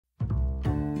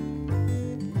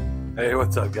Hey,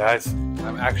 what's up, guys?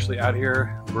 I'm actually out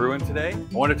here brewing today.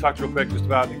 I wanted to talk real quick just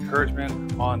about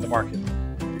encouragement on the market.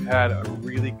 We've had a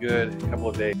really good couple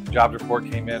of days. Jobs report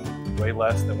came in way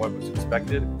less than what was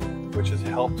expected, which has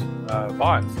helped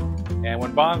bonds. And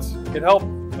when bonds get help,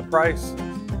 the price,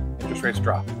 interest rates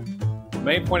drop. The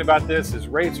main point about this is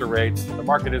rates are rates. The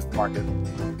market is the market.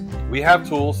 We have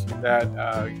tools that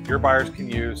your buyers can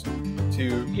use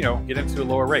to, get into a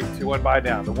lower rate. 2-1 buy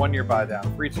down, the 1-year buy down,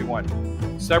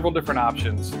 3-2-1. Several different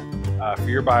options for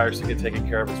your buyers to get taken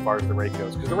care of as far as the rate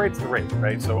goes, because the rate's the rate,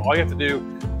 right? So all you have to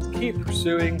do is keep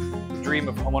pursuing the dream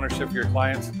of homeownership for your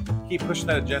clients, keep pushing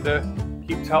that agenda,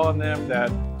 keep telling them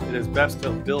that it is best to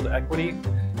build equity.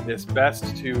 It's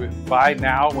best to buy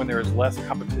now when there is less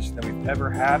competition than we've ever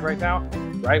had right now,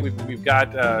 right? We've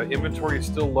got inventory is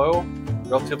still low,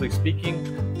 relatively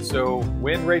speaking. So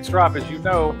when rates drop, as you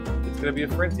know, it's going to be a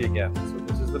frenzy again. So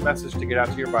this is the message to get out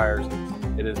to your buyers.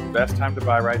 It is the best time to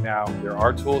buy right now. There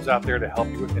are tools out there to help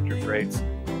you with interest rates.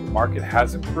 The market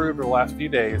has improved over the last few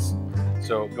days.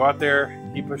 So go out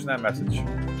there, keep pushing that message.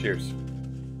 Cheers.